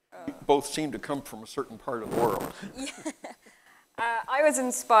you both seem to come from a certain part of the world. I was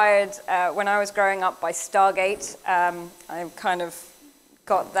inspired when I was growing up by Stargate. I kind of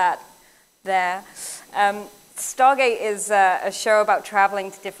got that there. Stargate is a show about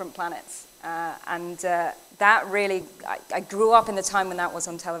traveling to different planets. And that really, I grew up in the time when that was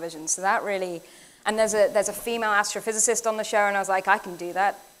on television. So that really, and there's a female astrophysicist on the show, and I was like, I can do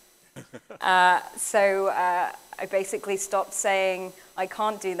that. So I basically stopped saying I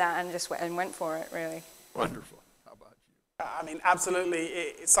can't do that and just went for it, really. Wonderful. How about I mean,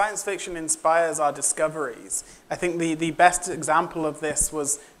 absolutely. Science fiction inspires our discoveries. I think the best example of this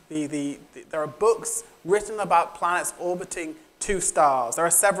was there are books written about planets orbiting 2 stars. There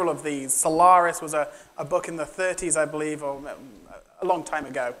are several of these. Solaris was a book in the 30s, I believe, or a long time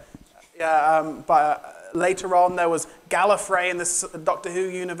ago. But later on, there was Gallifrey in the Doctor Who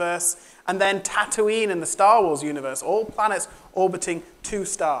universe, and then Tatooine in the Star Wars universe, all planets orbiting 2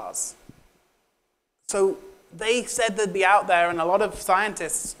 stars. So they said they'd be out there, and a lot of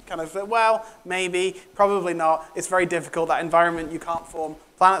scientists kind of said, well, maybe, probably not. It's very difficult, that environment you can't form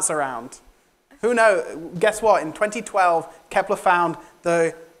planets around. Who knows? Guess what? In 2012, Kepler found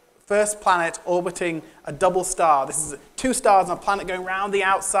the first planet orbiting a double star. This is 2 stars and a planet going around the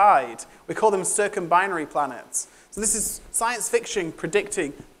outside. We call them circumbinary planets. So this is science fiction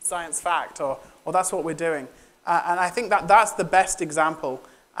predicting science fact, or that's what we're doing. And I think that's the best example.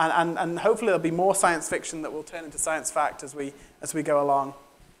 And hopefully there'll be more science fiction that will turn into science fact as we go along.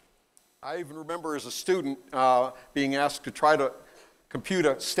 I even remember as a student being asked to try to compute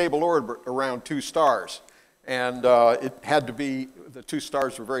a stable orbit around 2 stars. And it had to be, the 2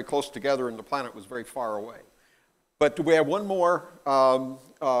 stars were very close together and the planet was very far away. But we have one more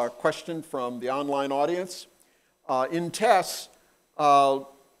question from the online audience. In TESS,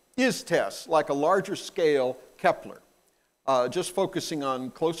 is TESS like a larger scale Kepler? Just focusing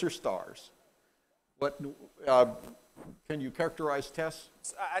on closer stars. Can you characterize TESS?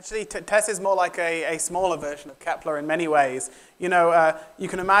 Actually, TESS is more like a smaller version of Kepler in many ways. You know, you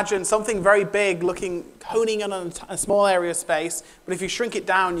can imagine something very big honing in on a small area of space, but if you shrink it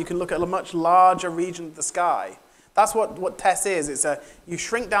down, you can look at a much larger region of the sky. That's what TESS is. You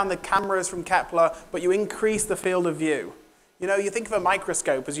shrink down the cameras from Kepler, but you increase the field of view. You know, you think of a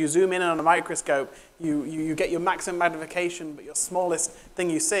microscope. As you zoom in on a microscope, you get your maximum magnification, but your smallest thing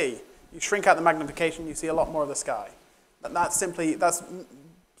you see. You shrink out the magnification, you see a lot more of the sky. That's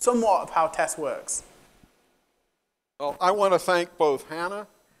somewhat of how TESS works. Well, I want to thank both Hannah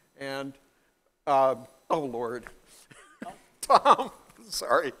and, Tom,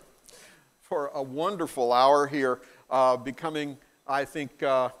 sorry, for a wonderful hour here, becoming, I think,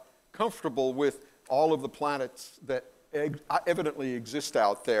 comfortable with all of the planets that evidently exist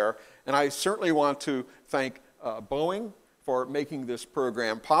out there. And I certainly want to thank Boeing for making this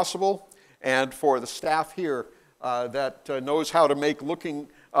program possible, and for the staff here that knows how to make looking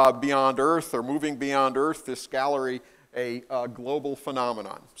beyond Earth, or moving beyond Earth, this gallery, a global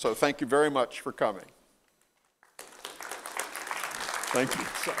phenomenon. So thank you very much for coming. Thank you.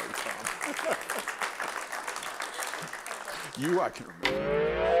 Sorry, Tom. I can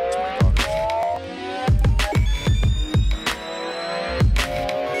remember.